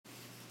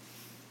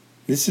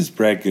This is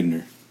Brad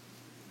Goodner,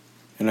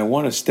 and I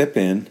want to step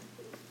in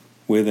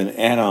with an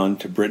add-on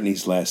to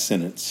Brittany's last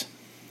sentence.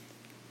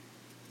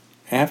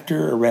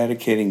 After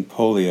eradicating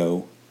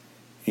polio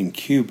in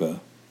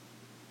Cuba,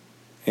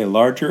 a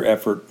larger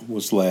effort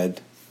was led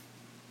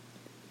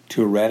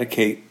to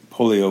eradicate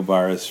polio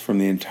virus from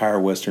the entire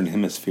Western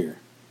Hemisphere,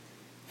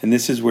 and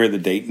this is where the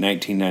date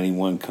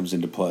 1991 comes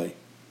into play.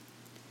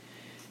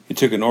 It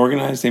took an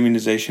organized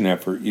immunization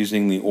effort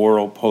using the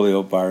oral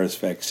polio virus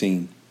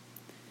vaccine.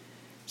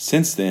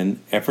 Since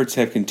then, efforts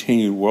have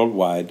continued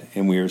worldwide,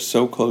 and we are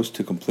so close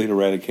to complete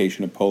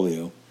eradication of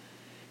polio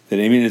that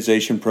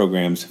immunization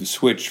programs have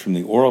switched from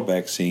the oral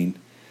vaccine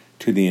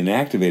to the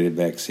inactivated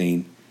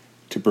vaccine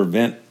to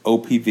prevent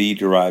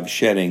OPV-derived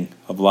shedding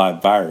of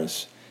live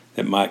virus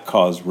that might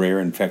cause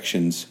rare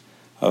infections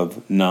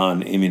of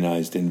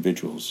non-immunized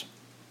individuals.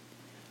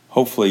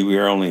 Hopefully, we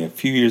are only a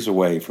few years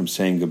away from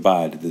saying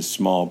goodbye to this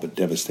small but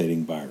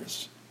devastating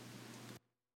virus.